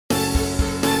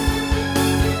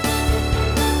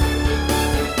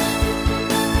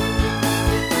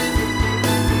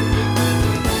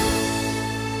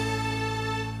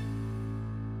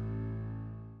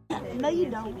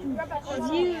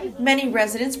Many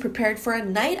residents prepared for a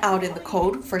night out in the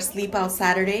cold for Sleep Out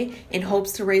Saturday in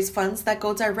hopes to raise funds that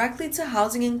go directly to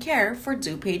housing and care for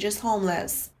DuPage's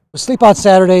homeless. Sleep Out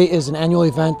Saturday is an annual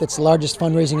event that's the largest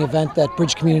fundraising event that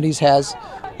Bridge Communities has.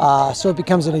 So it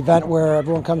becomes an event where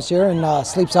everyone comes here and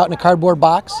sleeps out in a cardboard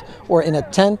box or in a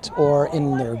tent or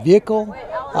in their vehicle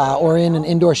or in an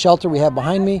indoor shelter we have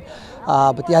behind me.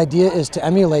 But the idea is to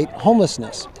emulate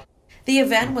homelessness. The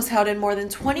event was held in more than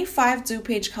 25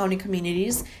 DuPage County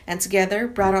communities and together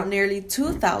brought out nearly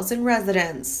 2,000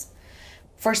 residents.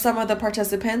 For some of the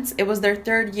participants, it was their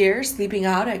third year sleeping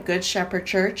out at Good Shepherd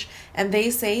Church, and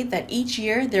they say that each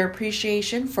year their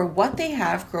appreciation for what they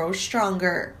have grows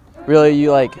stronger. Really,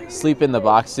 you sleep in the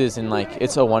boxes and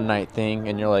it's a one-night thing,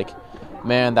 and you're like,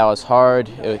 man, that was hard,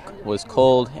 it was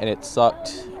cold and it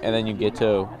sucked, and then you get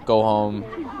to go home,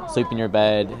 sleep in your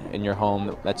bed in your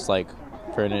home that's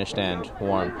furnished and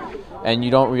warm. And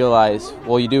you don't realize,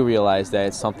 well, you do realize that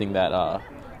it's something that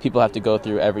people have to go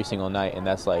through every single night, and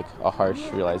that's a harsh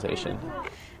realization.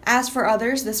 As for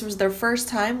others, this was their first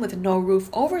time with no roof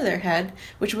over their head,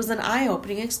 which was an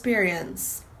eye-opening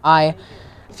experience. I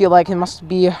feel like it must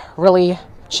be really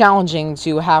challenging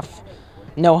to have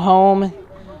no home,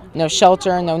 no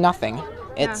shelter, no nothing.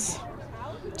 It's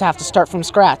to have to start from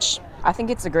scratch. I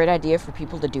think it's a great idea for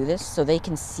people to do this so they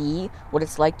can see what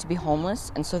it's like to be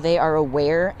homeless, and so they are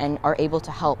aware and are able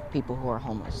to help people who are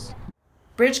homeless.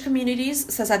 Bridge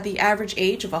Communities says that the average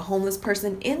age of a homeless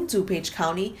person in DuPage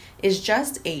County is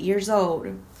just 8 years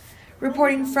old.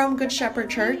 Reporting from Good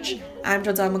Shepherd Church, I'm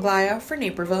Jodelle Maglaya for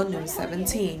Naperville News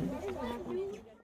 17.